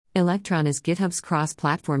Electron is GitHub's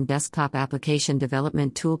cross-platform desktop application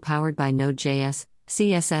development tool powered by Node.js,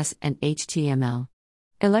 CSS, and HTML.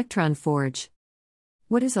 Electron Forge.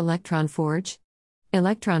 What is Electron Forge?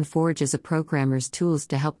 Electron Forge is a programmer's tools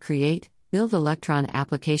to help build Electron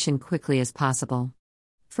application quickly as possible.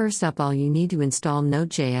 First up, all you need to install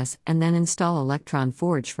Node.js and then install Electron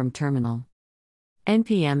Forge from terminal.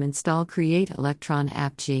 npm install create Electron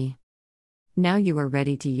app.g. Now you are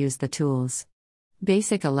ready to use the tools.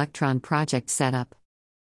 Basic Electron project setup.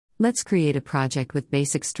 Let's create a project with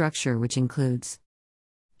basic structure, which includes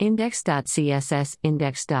index.css,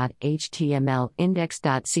 index.html,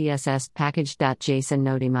 index.css, package.json,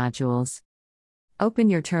 Node modules. Open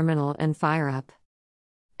your terminal and fire up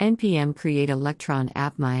npm create Electron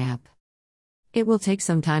app my app. It will take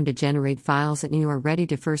some time to generate files and you are ready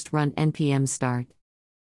to first run npm start.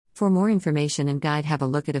 For more information and guide, have a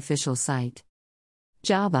look at official site.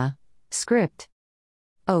 Java script.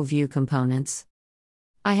 Vue components.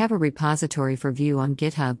 I have a repository for Vue on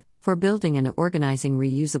GitHub for building and organizing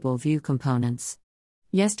reusable Vue components.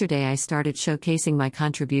 Yesterday I started showcasing my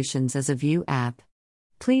contributions as a Vue app.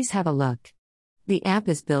 Please have a look. The app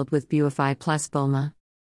is built with Vueify plus Bulma.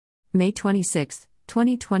 May 26,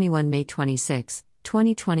 2021. May 26,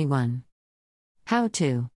 2021. How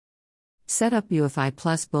to set up Vueify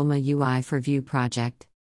plus Bulma UI for Vue project.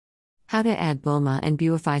 How to add Bulma and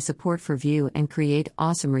Vueify support for Vue and create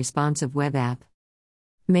awesome responsive web app.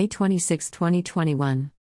 May 26,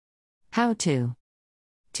 2021. How to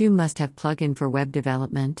 2 must-have plugin for web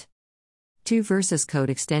development. 2 versus code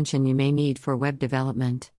extension you may need for web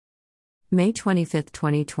development. May 25,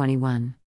 2021.